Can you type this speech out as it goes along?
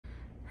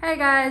Hey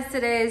guys,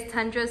 today is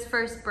Tundra's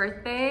first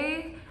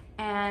birthday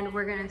and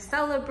we're gonna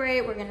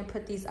celebrate. We're gonna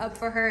put these up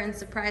for her and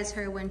surprise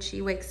her when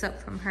she wakes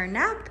up from her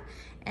nap.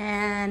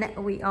 And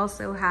we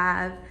also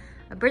have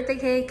a birthday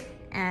cake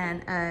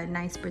and a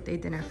nice birthday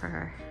dinner for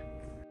her.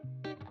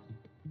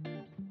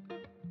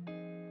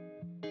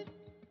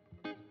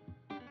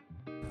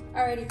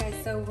 Alrighty guys,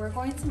 so we're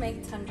going to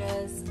make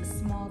Tundra's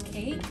small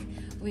cake.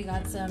 We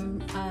got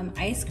some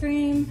ice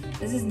cream.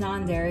 This is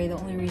non-dairy. The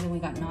only reason we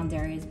got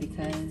non-dairy is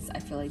because I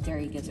feel like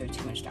dairy gives her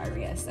too much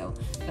diarrhea. So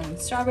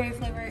strawberry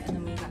flavor, and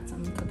then we got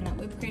some coconut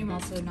whipped cream,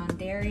 also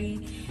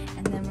non-dairy.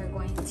 And then we're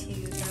going to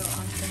throw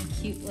on some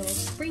cute little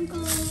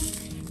sprinkles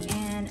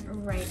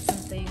and write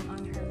something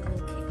on her little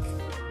cake.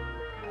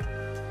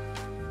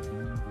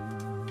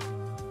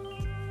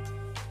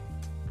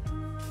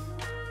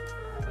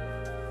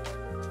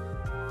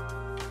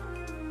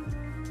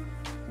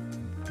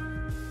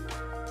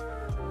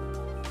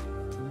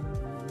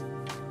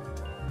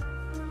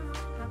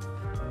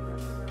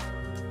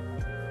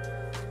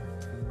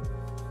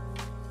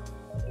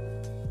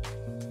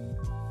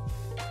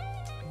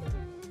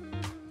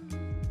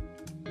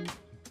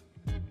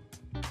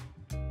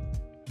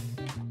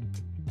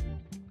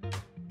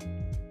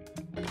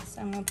 So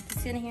I'm gonna put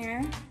this in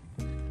here.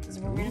 This is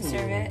where we're gonna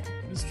serve it.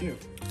 It's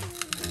cute.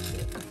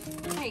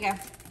 There you go.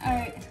 All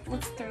right,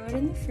 let's throw it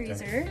in the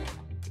freezer.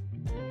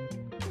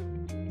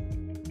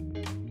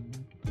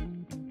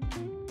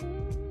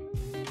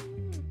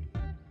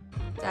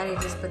 Daddy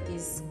just put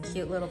these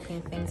cute little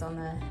pink things on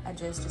the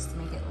edges just to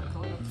make it look a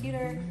little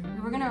cuter.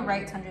 And we're gonna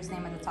write Tundra's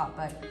name at the top,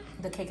 but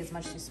the cake is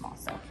much too small,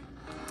 so.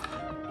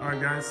 All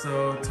right, guys,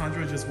 so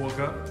Tundra just woke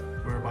up.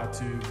 We're about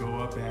to go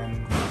up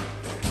and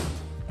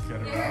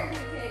get her out.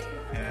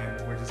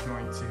 And we're just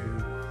going to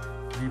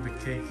leave the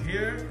cake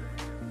here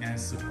and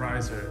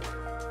surprise her.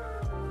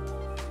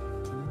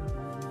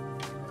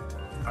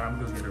 All right, I'm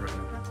gonna get it right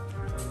now.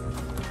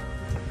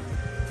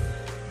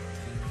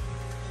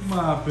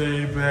 My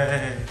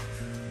baby.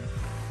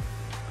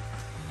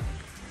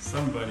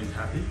 Somebody's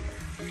happy.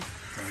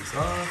 Turn this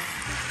off.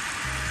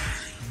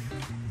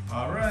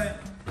 All right.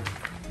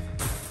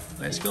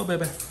 Let's go,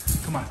 baby.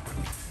 Come on.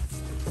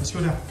 Let's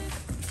go down.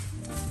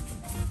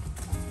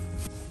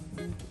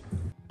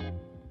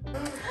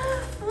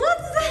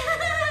 What's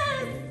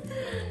that?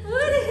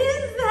 What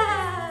is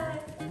that?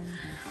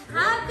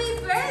 Happy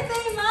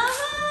birthday,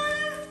 Mama!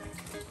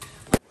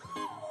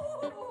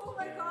 Oh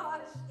my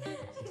gosh,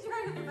 she's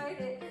trying to fight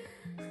it.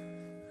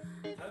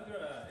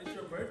 Tundra, it's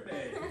your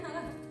birthday.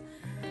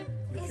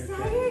 Is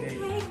that your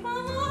cake,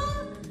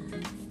 Mama?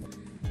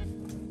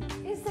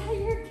 Is that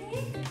your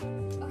cake?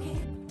 Okay.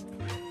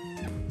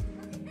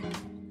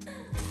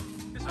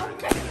 It's Oh her my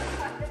cake.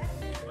 God.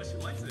 But she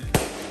likes it.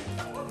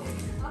 Oh my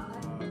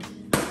God.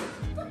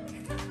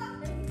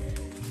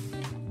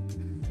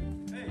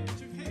 Hey, it's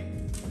your cake.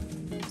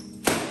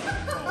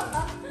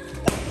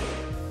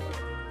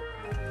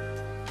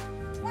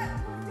 What?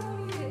 Don't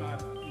eat it. Not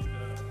eat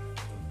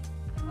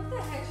What the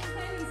heck? She's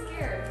not even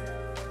scared.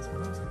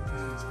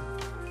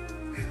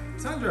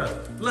 Tundra,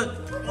 look,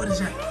 what is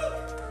that?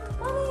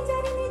 Mommy and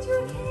Daddy made you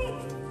a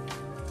cake.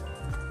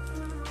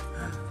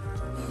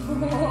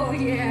 Oh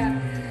yeah.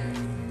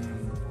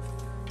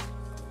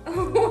 Oh,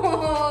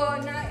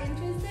 not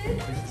interested?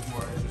 This is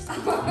more interesting.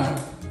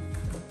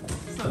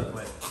 So,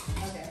 wait.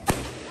 Okay.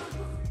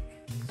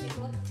 She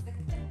looks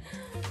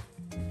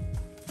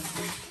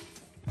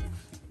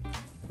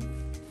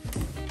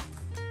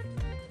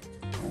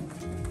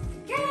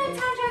Get him,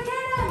 Tundra,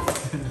 get him!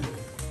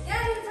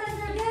 Get him,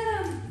 Tundra, get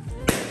him!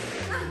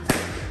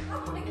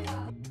 Oh my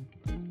God.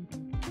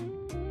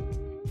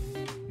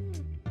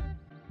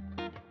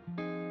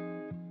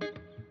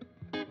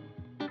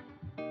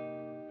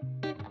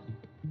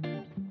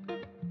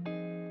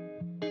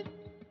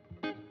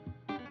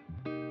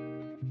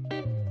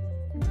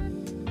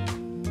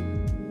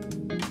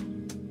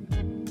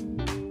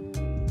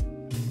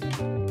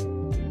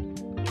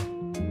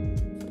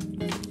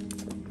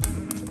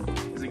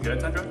 Is it good,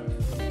 Tundra?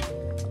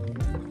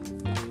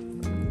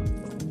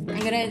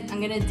 I'm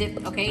gonna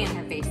dip, okay, in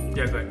her face.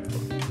 Yeah, good.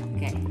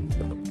 Okay.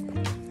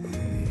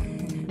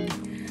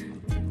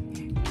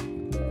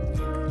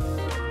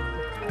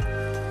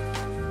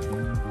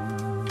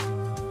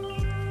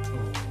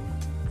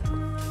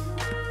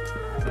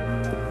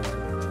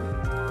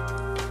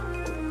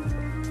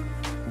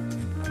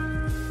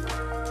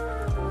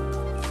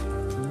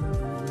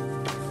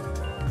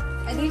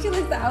 I think she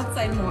likes the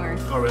outside more.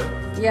 Oh, really?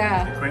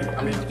 Yeah. The cream?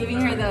 I'm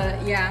giving her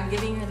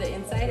the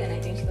inside, and I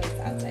think she likes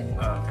the outside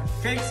more. Oh, okay.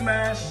 Cake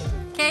smash!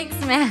 Cake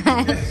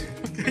smash!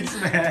 Cake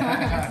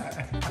smash!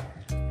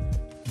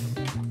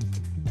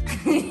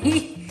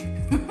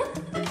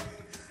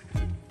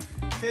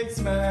 Cake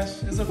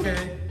smash, it's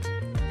okay.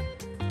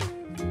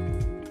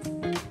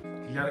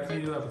 You gotta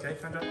clean it up, okay,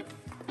 Tundra?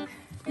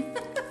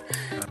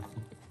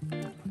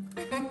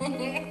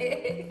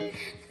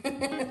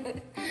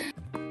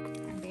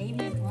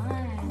 Baby's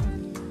one.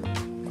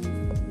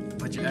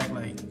 But you act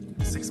like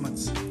 6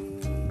 months.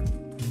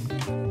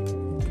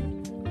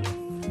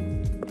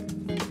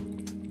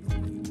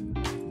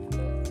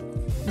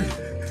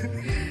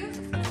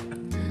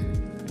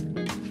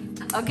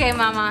 Okay,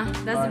 Mama,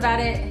 that's about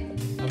it.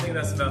 I think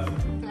that's enough.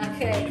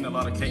 Okay. Eating a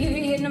lot of cake. You've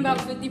eaten about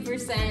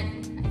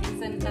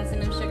 50%. That's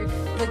enough sugar.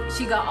 Look,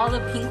 she got all the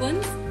pink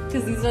ones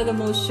because these are the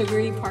most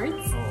sugary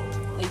parts,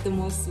 like the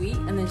most sweet.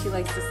 And then she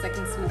likes the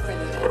second sweet for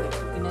the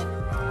coconut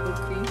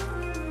whipped cream.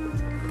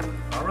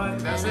 All right,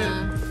 that's it.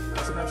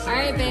 That's enough sugar. All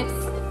right, babes.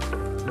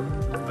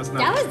 That's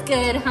That was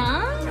good,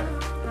 huh?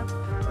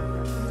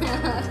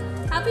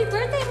 Happy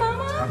birthday,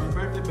 Mama. Happy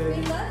birthday,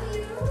 baby. We love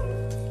you.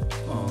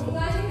 Aw. I'm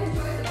glad you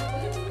enjoyed the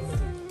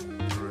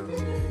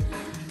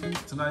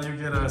food. Tonight you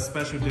get a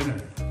special dinner.